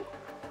 1-2.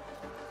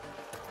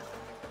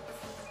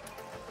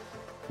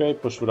 Okay,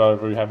 push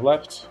whatever you have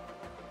left.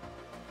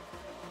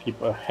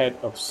 Keep ahead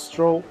of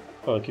Stroll.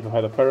 Keep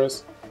ahead of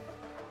Perez.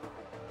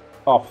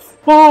 Oh,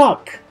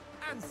 fuck!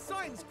 And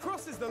Sainz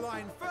crosses the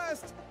line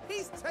first.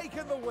 He's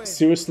taken the win.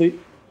 Seriously?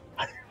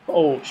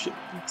 Oh, shit.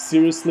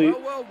 Seriously?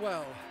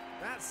 Well.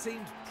 That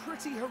seemed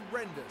pretty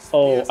horrendous.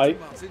 Oh, for the Aston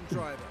Martin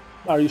driver.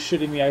 Are you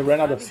shitting me? I ran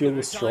out of fuel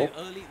with Stroll.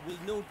 Early will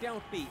no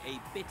doubt be a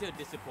bitter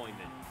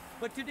disappointment.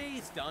 But today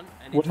is done,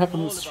 and what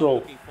happened with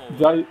Stroll?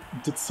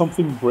 Did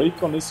something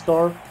break on his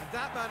car? And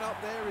that man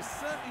up there is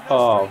certainly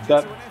no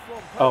stranger to an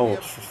F1 Oh,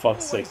 podium. for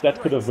fuck's sake,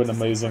 that could have been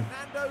amazing.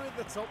 Fernando in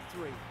the top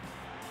 3.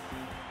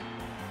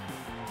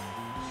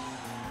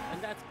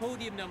 And that's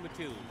podium number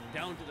 2,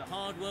 down to the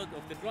hard work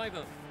of the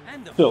driver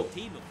and the Still. whole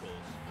team, of course.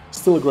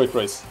 Still a great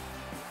race.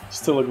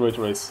 Still a great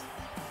race.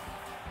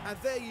 And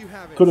there you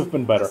have it. Could have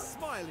been better. A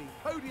smiley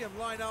podium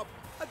lineup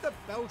at the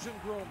Belgian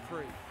Grand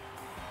Prix.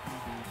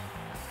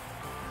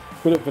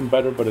 Could have been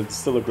better, but it's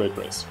still a great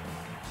race.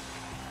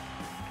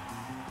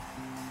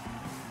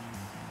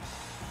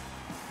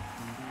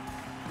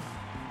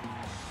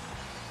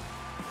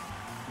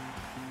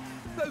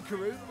 So,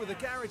 Karun, with the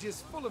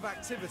garages full of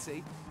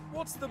activity,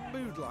 what's the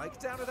mood like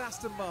down at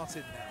Aston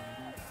Martin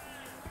now?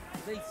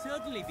 They'll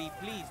certainly be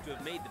pleased to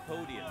have made the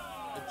podium.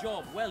 A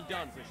job well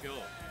done for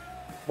sure.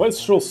 Why is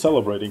Stroll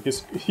celebrating?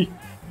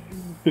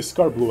 His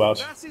car blew out.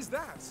 That is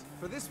that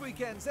for this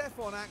weekend's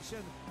F1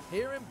 action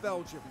here in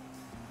Belgium.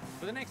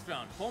 For the next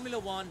round, Formula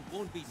 1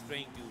 won't be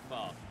straying too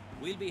far.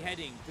 We'll be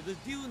heading to the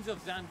dunes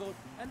of Zandvoort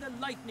and the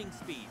lightning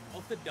speed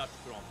of the Dutch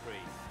Grand Prix.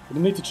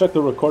 We need to check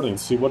the recording and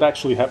see what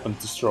actually happened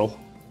to Stroll.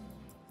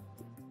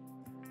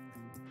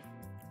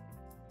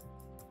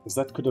 Because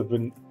that could have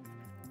been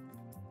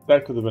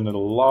a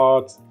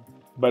lot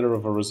better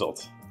of a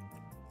result.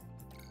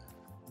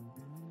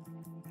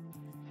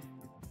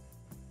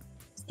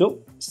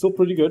 Still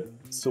pretty good.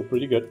 Still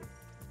pretty good.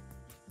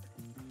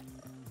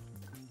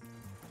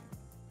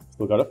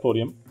 Still got a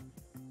podium.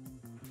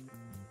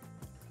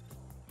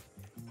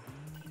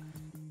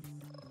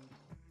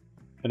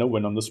 And a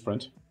win on the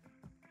sprint.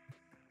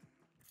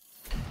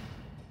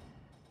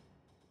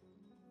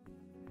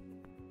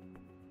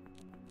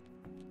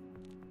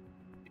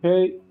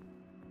 Okay.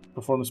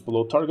 Performance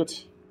below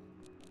target.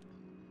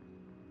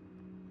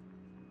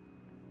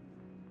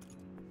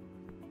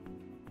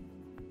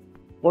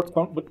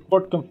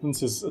 Board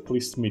confidence is at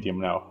least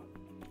medium now.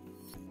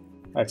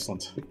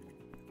 Excellent.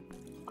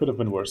 Could have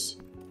been worse.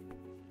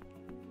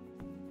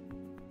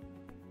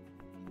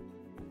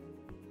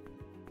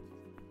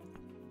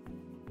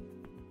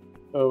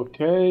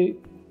 Okay.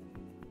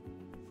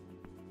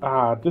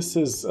 This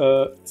is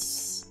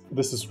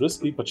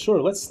risky, but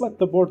sure. Let's let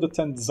the board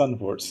attend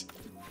Zandvoort.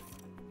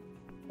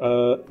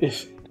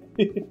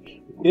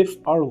 If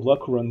our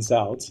luck runs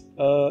out,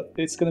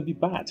 it's gonna be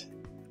bad.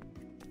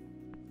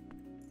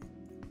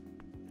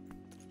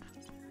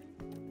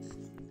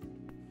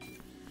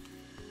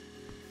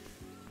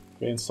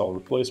 Okay, install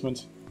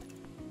replacement.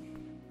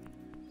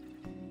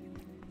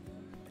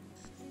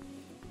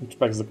 Which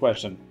begs the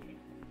question.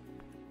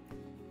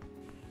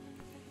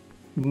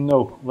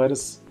 No, let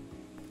us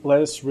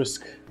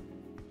risk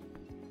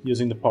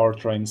using the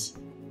powertrains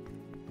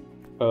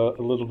a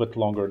little bit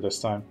longer this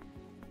time.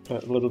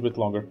 A little bit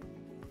longer.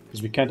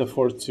 Because we can't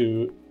afford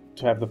to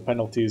have the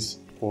penalties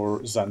for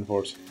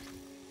Zandvoort.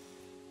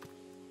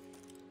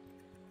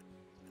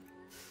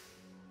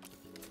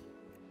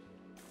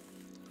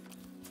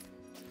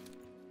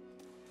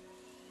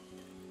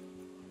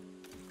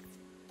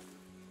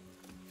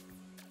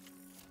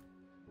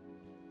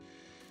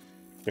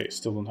 Okay,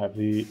 still don't have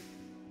the...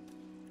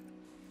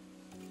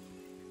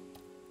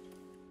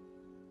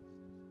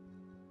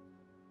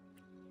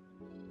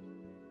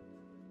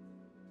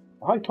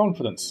 high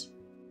confidence.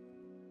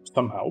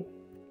 Somehow.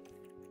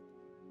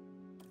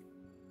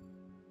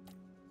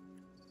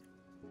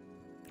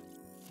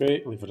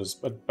 Okay, leave it as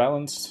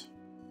balanced.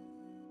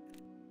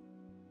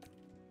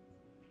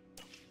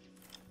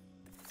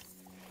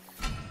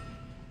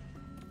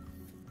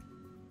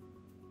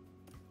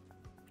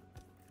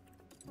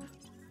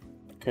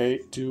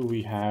 Okay, do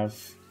we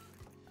have...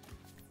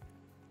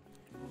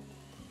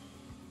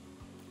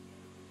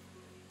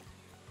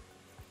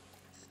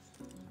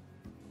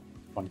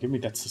 Come on, give me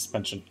that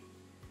suspension.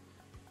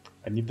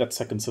 I need that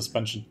second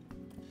suspension.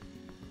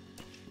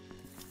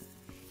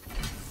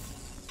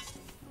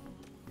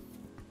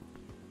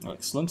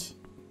 Excellent.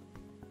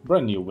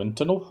 Brand new wind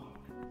tunnel.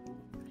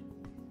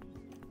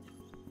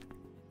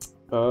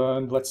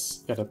 And let's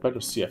get a better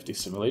CFD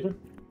simulator.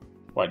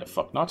 Why the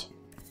fuck not?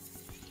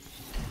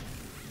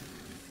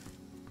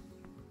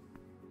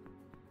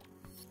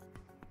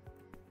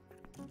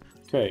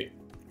 Okay,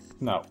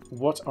 now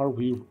what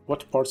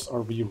parts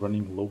are we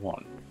running low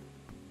on?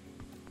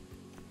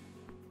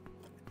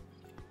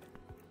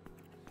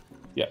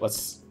 Yeah,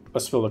 let's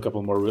fill a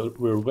couple more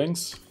rear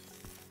wings.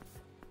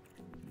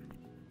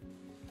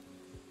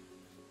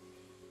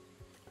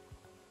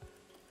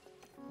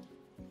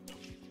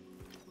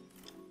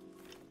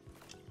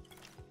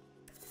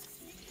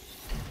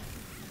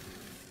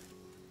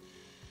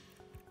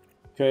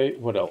 Okay,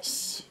 what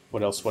else?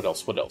 What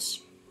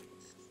else?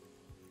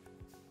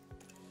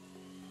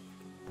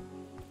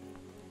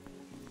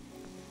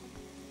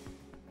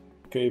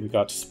 Okay, we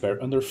got spare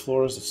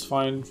underfloors, that's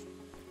fine.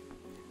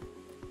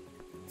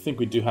 I think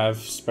we do have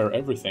spare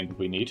everything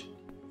we need.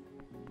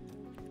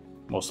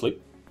 Mostly.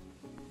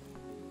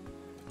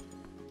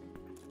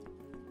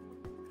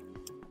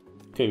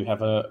 Okay, we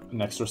have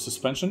an extra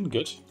suspension,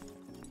 good.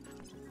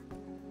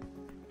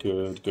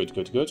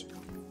 Good.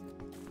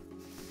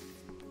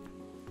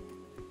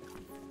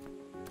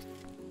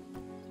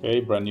 Okay,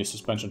 brand new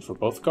suspension for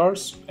both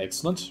cars,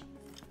 excellent.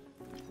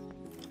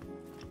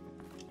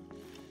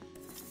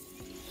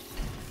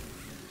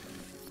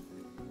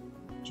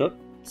 Sure,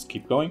 let's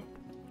keep going.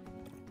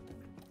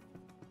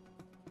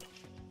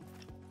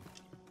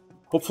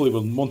 Hopefully we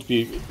won't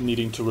be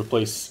needing to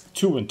replace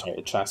 2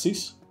 entire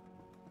chassis.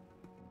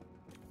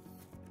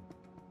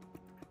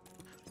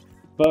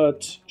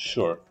 But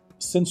sure,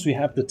 since we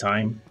have the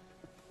time,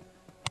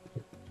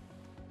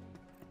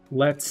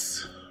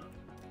 let's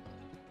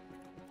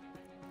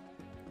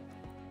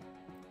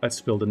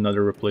build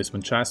another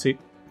replacement chassis.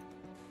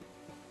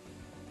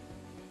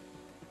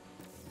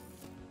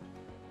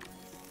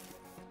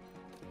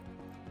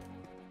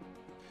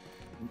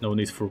 No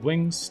need for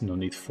wings, no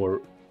need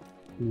for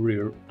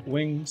rear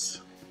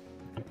wings.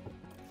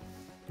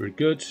 We're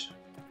good.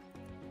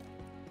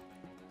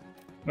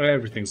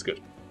 Everything's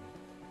good.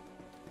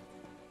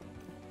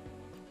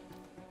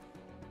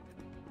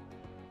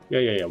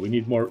 Yeah. We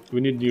need new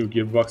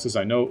gearboxes,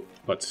 I know,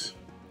 but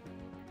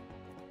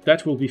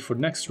that will be for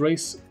next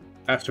race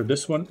after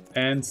this one,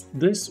 and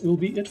this will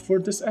be it for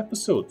this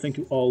episode. Thank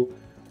you all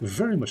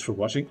very much for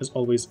watching. As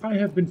always, I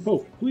have been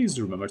Pope.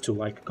 Please remember to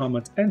like,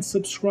 comment, and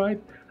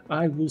subscribe.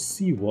 I will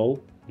see you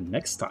all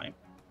next time.